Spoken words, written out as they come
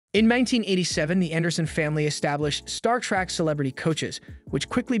In 1987, the Anderson family established Star Trek Celebrity Coaches, which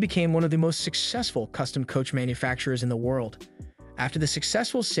quickly became one of the most successful custom coach manufacturers in the world. After the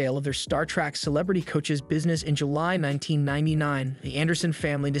successful sale of their Star Trek Celebrity Coaches business in July 1999, the Anderson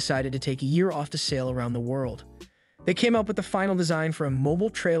family decided to take a year off to sail around the world. They came up with the final design for a mobile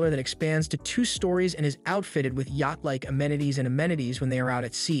trailer that expands to 2 stories and is outfitted with yacht-like amenities when they are out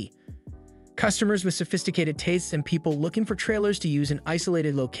at sea. Customers with sophisticated tastes and people looking for trailers to use in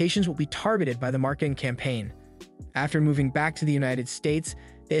isolated locations will be targeted by the marketing campaign. After moving back to the United States,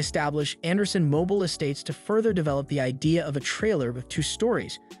 they established Anderson Mobile Estates to further develop the idea of a trailer with 2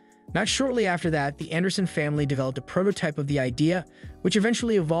 stories. Not shortly after that, the Anderson family developed a prototype of the idea, which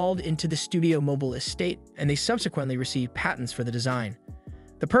eventually evolved into the Studio Mobile Estate, and they subsequently received patents for the design.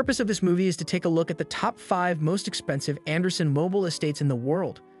 The purpose of this movie is to take a look at the top 5 most expensive Anderson Mobile Estates in the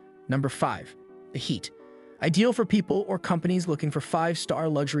world. Number 5. The Heat. Ideal for people or companies looking for 5-star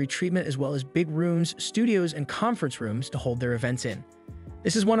luxury treatment as well as big rooms, studios, and conference rooms to hold their events in.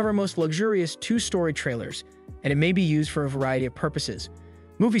 This is one of our most luxurious 2-story trailers, and it may be used for a variety of purposes.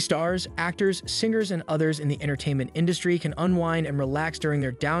 Movie stars, actors, singers, and others in the entertainment industry can unwind and relax during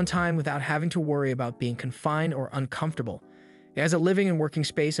their downtime without having to worry about being confined or uncomfortable. It has a living and working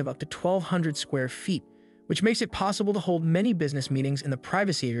space of up to 1,200 square feet, which makes it possible to hold many business meetings in the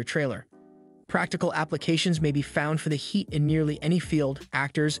privacy of your trailer. Practical applications may be found for the Heat in nearly any field.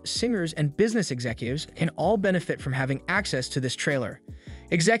 Actors, singers, and business executives can all benefit from having access to this trailer.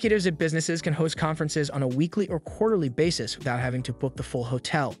 Executives at businesses can host conferences on a weekly or quarterly basis without having to book the full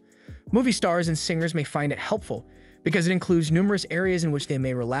hotel. Movie stars and singers may find it helpful because it includes numerous areas in which they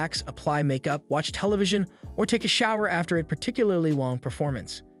may relax, apply makeup, watch television, or take a shower after a particularly long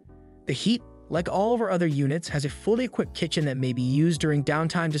performance. The Heat, like all of our other units, has a fully equipped kitchen that may be used during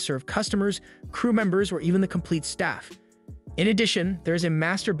downtime to serve customers, crew members, or even the complete staff. In addition, there is a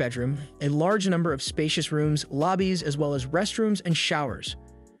master bedroom, a large number of spacious rooms, lobbies, as well as restrooms and showers.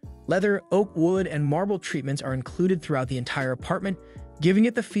 Leather, oak, wood, and marble treatments are included throughout the entire apartment, giving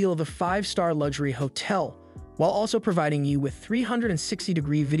it the feel of a 5-star luxury hotel, while also providing you with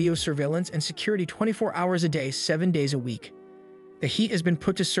 360-degree video surveillance and security 24 hours a day, 7 days a week. The Heat has been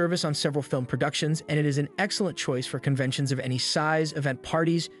put to service on several film productions, and it is an excellent choice for conventions of any size, event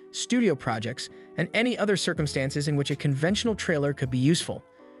parties, studio projects, and any other circumstances in which a conventional trailer could be useful.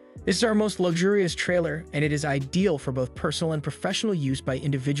 This is our most luxurious trailer, and it is ideal for both personal and professional use by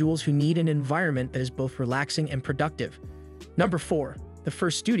individuals who need an environment that is both relaxing and productive. Number 4. The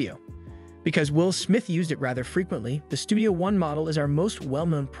First Studio. Because Will Smith used it rather frequently, the Studio One model is our most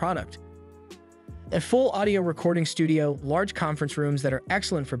well-known product. A full audio recording studio, large conference rooms that are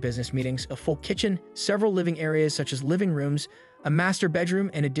excellent for business meetings, a full kitchen, several living areas such as living rooms, a master bedroom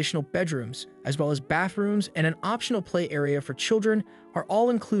and additional bedrooms, as well as bathrooms and an optional play area for children are all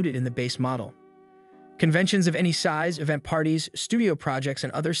included in the base model. Conventions of any size, event parties, studio projects,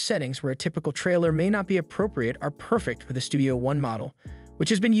 and other settings where a typical trailer may not be appropriate are perfect for the Studio One model, which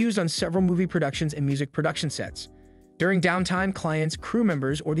has been used on several movie productions and music production sets. During downtime, clients, crew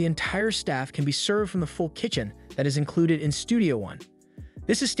members, or the entire staff can be served from the full kitchen that is included in Studio One.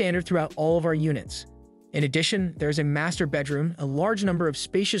 This is standard throughout all of our units. In addition, there is a master bedroom, a large number of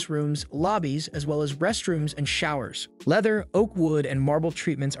spacious rooms, lobbies, as well as restrooms and showers. Leather, oak, wood, and marble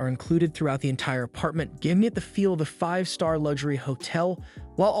treatments are included throughout the entire apartment, giving it the feel of a 5-star luxury hotel,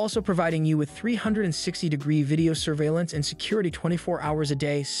 while also providing you with 360-degree video surveillance and security 24 hours a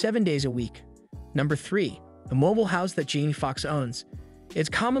day, 7 days a week. Number 3. The mobile house that Jamie Foxx owns. It's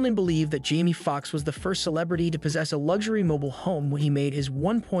commonly believed that Jamie Foxx was the first celebrity to possess a luxury mobile home when he made his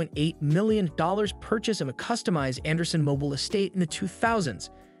 $1.8 million purchase of a customized Anderson Mobile Estate in the 2000s.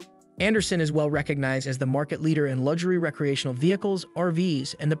 Anderson is well recognized as the market leader in luxury recreational vehicles,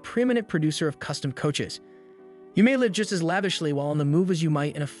 RVs, and the preeminent producer of custom coaches. You may live just as lavishly while on the move as you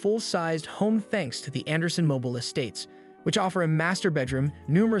might in a full-sized home thanks to the Anderson Mobile Estates, which offer a master bedroom,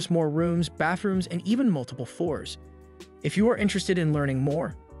 numerous more rooms, bathrooms, and even multiple floors. If you are interested in learning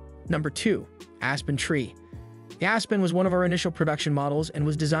more. Number 2. Aspen Tree. The Aspen was one of our initial production models and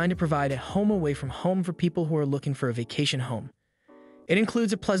was designed to provide a home away from home for people who are looking for a vacation home. It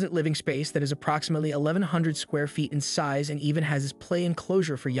includes a pleasant living space that is approximately 1,100 square feet in size and even has its play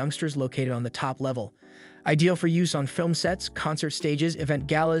enclosure for youngsters located on the top level. Ideal for use on film sets, concert stages, event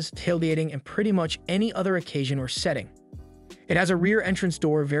galas, tailgating, and pretty much any other occasion or setting. It has a rear entrance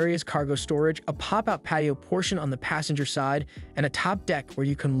door, various cargo storage, a pop-out patio portion on the passenger side, and a top deck where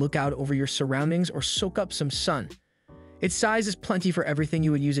you can look out over your surroundings or soak up some sun. Its size is plenty for everything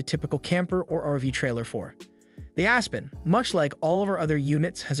you would use a typical camper or RV trailer for. The Aspen, much like all of our other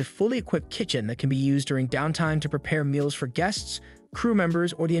units, has a fully equipped kitchen that can be used during downtime to prepare meals for guests, crew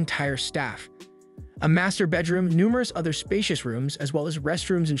members, or the entire staff. A master bedroom, numerous other spacious rooms, as well as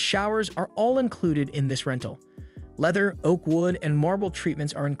restrooms and showers are all included in this rental. Leather, oak wood, and marble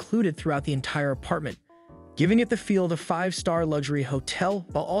treatments are included throughout the entire apartment, giving it the feel of a 5-star luxury hotel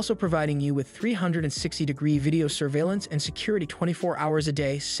while also providing you with 360-degree video surveillance and security 24 hours a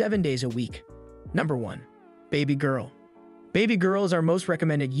day, 7 days a week. Number 1. Baby Girl. Baby Girl is our most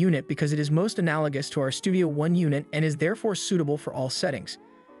recommended unit because it is most analogous to our Studio One unit and is therefore suitable for all settings.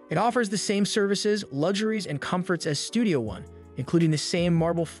 It offers the same services, luxuries, and comforts as Studio One, including the same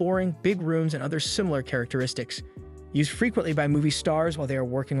marble flooring, big rooms, and other similar characteristics. Used frequently by movie stars while they are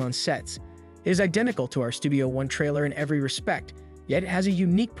working on sets, it is identical to our Studio One trailer in every respect, yet it has a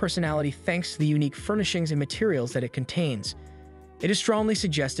unique personality thanks to the unique furnishings and materials that it contains. It is strongly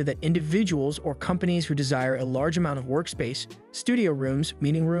suggested that individuals or companies who desire a large amount of workspace, studio rooms,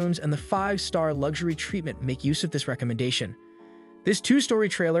 meeting rooms, and the 5-star luxury treatment make use of this recommendation. This 2-story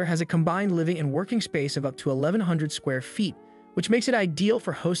trailer has a combined living and working space of up to 1,100 square feet, which makes it ideal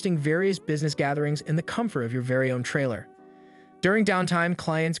for hosting various business gatherings in the comfort of your very own trailer. During downtime,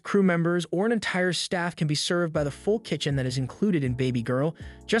 clients, crew members, or an entire staff can be served by the full kitchen that is included in Baby Girl,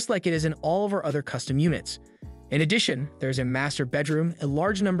 just like it is in all of our other custom units. In addition, there's a master bedroom, a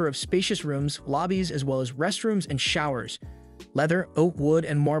large number of spacious rooms, lobbies, as well as restrooms and showers. Leather, oak wood,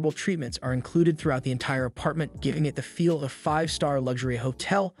 and marble treatments are included throughout the entire apartment, giving it the feel of a 5-star luxury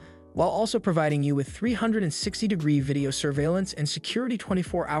hotel, while also providing you with 360-degree video surveillance and security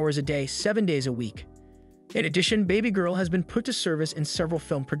 24 hours a day, 7 days a week. In addition, Baby Girl has been put to service in several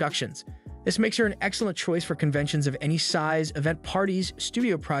film productions. This makes her an excellent choice for conventions of any size, event parties,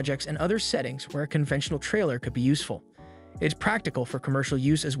 studio projects, and other settings where a conventional trailer could be useful. It's practical for commercial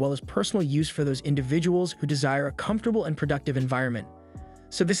use as well as personal use for those individuals who desire a comfortable and productive environment.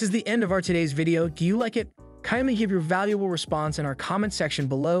 So this is the end of our today's video. Do you like it? Kindly give your valuable response in our comment section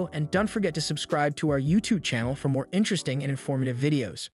below, and don't forget to subscribe to our YouTube channel for more interesting and informative videos.